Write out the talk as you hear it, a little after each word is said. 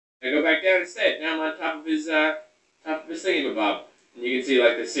I go back down instead. Now I'm on top of his thingamabob. And you can see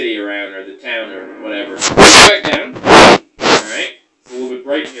like the city around or the town or whatever. Go back down. Alright. It's a little bit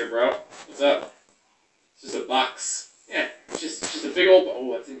bright in here, bro. What's up? It's just a box. Yeah, it's just a big old... Oh,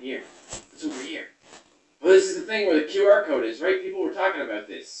 what's in here? What's over here? Well, this is the thing where the QR code is, right? People were talking about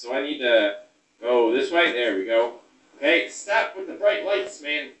this. So I need to go this way. There we go. Okay, stop with the bright lights,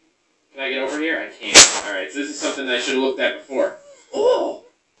 man. Can I get over here? I can't. Alright, so this is something that I should have looked at before. Oh!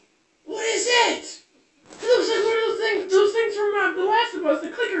 What is that? It looks like one of those things from The Last of Us, the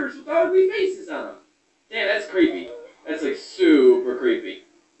clickers with ugly faces on them. Damn, that's creepy. That's like super creepy.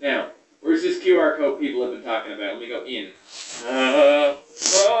 Now, where's this QR code people have been talking about? Let me go in.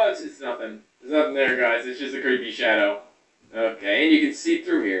 It's nothing. There's nothing there, guys. It's just a creepy shadow. Okay, and you can see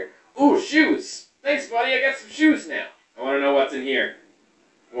through here. Ooh, shoes. Thanks, buddy. I got some shoes now. I want to know what's in here.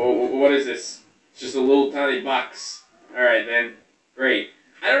 Whoa, what is this? It's just a little tiny box. Alright, then. Great.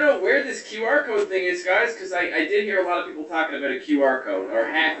 I don't know where this QR code thing is, guys, because I did hear a lot of people talking about a QR code, or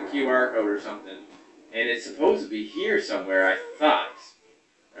half a QR code or something. And it's supposed to be here somewhere, I thought.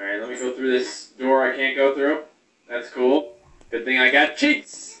 Alright, let me go through this door I can't go through. That's cool. Good thing I got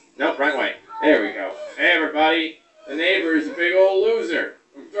cheats. Nope, wrong way. There we go. Hey, everybody. The neighbor is a big old loser.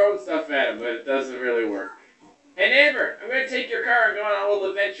 I'm throwing stuff at him, but it doesn't really work. Hey, neighbor, I'm going to take your car and go on a little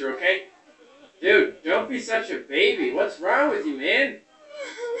adventure, okay? Dude, don't be such a baby. What's wrong with you, man?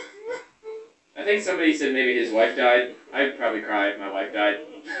 I think somebody said maybe his wife died. I'd probably cry if my wife died.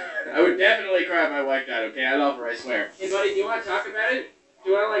 I would definitely cry if my wife died, okay? I love her, I swear. Hey, buddy, do you want to talk about it? Do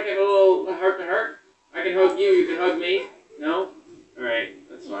you want to, like, have a little heart-to-heart? I can hug you, you can hug me. No? Alright,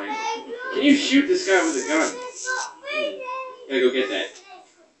 that's fine. Can you shoot this guy with a gun? Gotta go get that.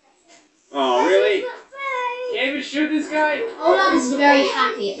 Oh, really? Can't even shoot this guy? Olaf is very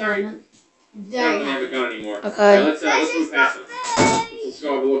happy at the moment. I don't have a gun anymore. Okay. Right, let's move past him. Let's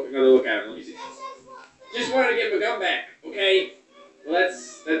go have another look at him. Let me see. Just wanted to get my gun back, okay? Well,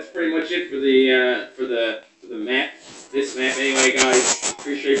 that's pretty much it for the map. This map, anyway, guys.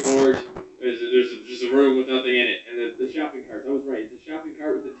 Pretty straightforward. There's just a room with nothing in it, and the shopping cart. I was right. It's a shopping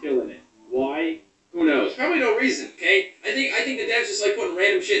cart with a till in it. Why? Who knows? Probably no reason. Okay. I think the devs just like putting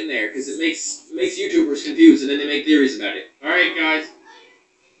random shit in there because it makes YouTubers confused, and then they make theories about it. All right, guys.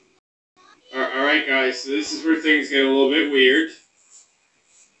 Alright guys, so this is where things get a little bit weird.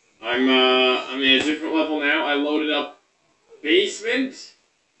 I'm in a different level now. I loaded up basement.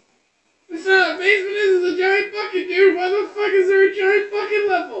 It's not a basement, this is a giant bucket, dude. Why the fuck is there a giant bucket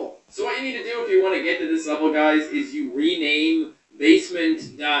level? So what you need to do if you want to get to this level, guys, is you rename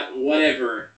basement.whatever